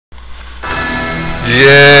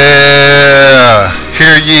Yeah,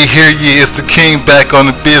 hear ye, it's the king back on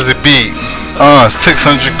the busy beat.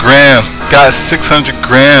 600 grams, got 600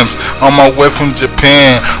 grams on my way from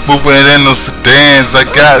Japan, moving in those sedans. I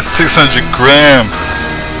got 600 grams.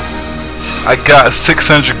 I got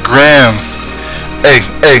 600 grams. Hey,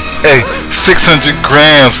 600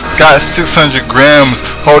 grams, got 600 grams,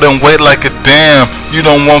 holding weight like a dam. You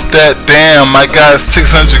don't want that, damn. I got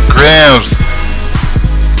 600 grams.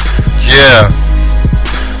 Yeah.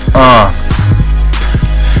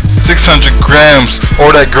 600 grams,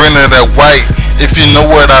 or that green or that white. If you know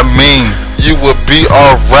what I mean, you will be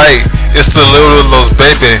alright. It's the little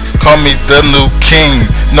baby, call me the new king.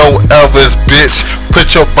 No Elvis, bitch.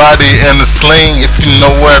 Put your body in the sling. If you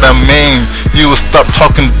know what I mean, you will stop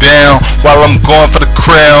talking down while I'm going for the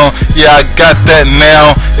crown. Yeah, I got that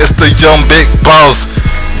now. It's the young big boss,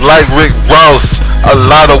 like Rick Ross. A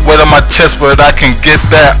lot of weight on my chest, but I can get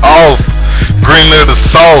that off. Greener to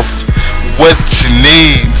soft, what you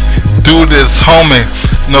need. Do this, homie,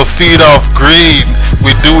 no feed off greed.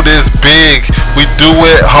 We do this big, we do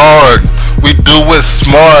it hard, we do it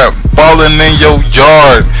smart. Ballin' in your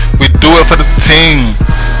yard, we do it for the team,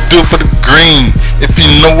 do it for the green. If you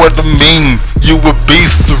know what I mean, you will be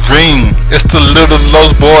serene. It's the little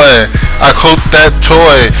lost boy, I hope that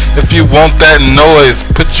toy. If you want that noise,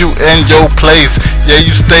 put you in your place. Yeah,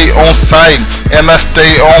 you stay on site, and I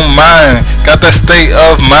stay on mine. Got that state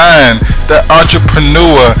of mind, that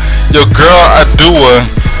entrepreneur. Your girl, I do her.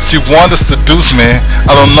 She wanted to seduce me.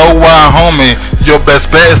 I don't know why, homie. Your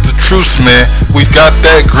best bet is the truth, man. We got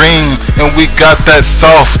that green and we got that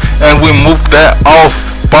soft, and we move that off.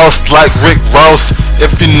 Boss like Rick Ross.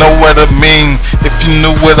 If you know what I mean, if you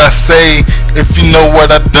knew what I say, if you know what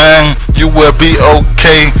I done, you will be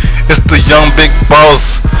okay. It's the young big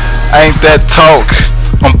boss. Ain't that talk?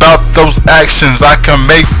 I'm about those actions. I can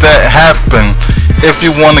make that happen. If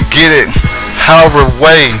you wanna get it, however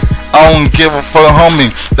way. I don't give a fuck,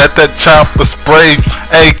 homie. That chopper spray,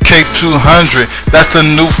 AK-200. That's a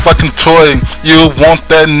new fucking toy. You want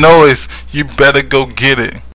that noise? You better go get it.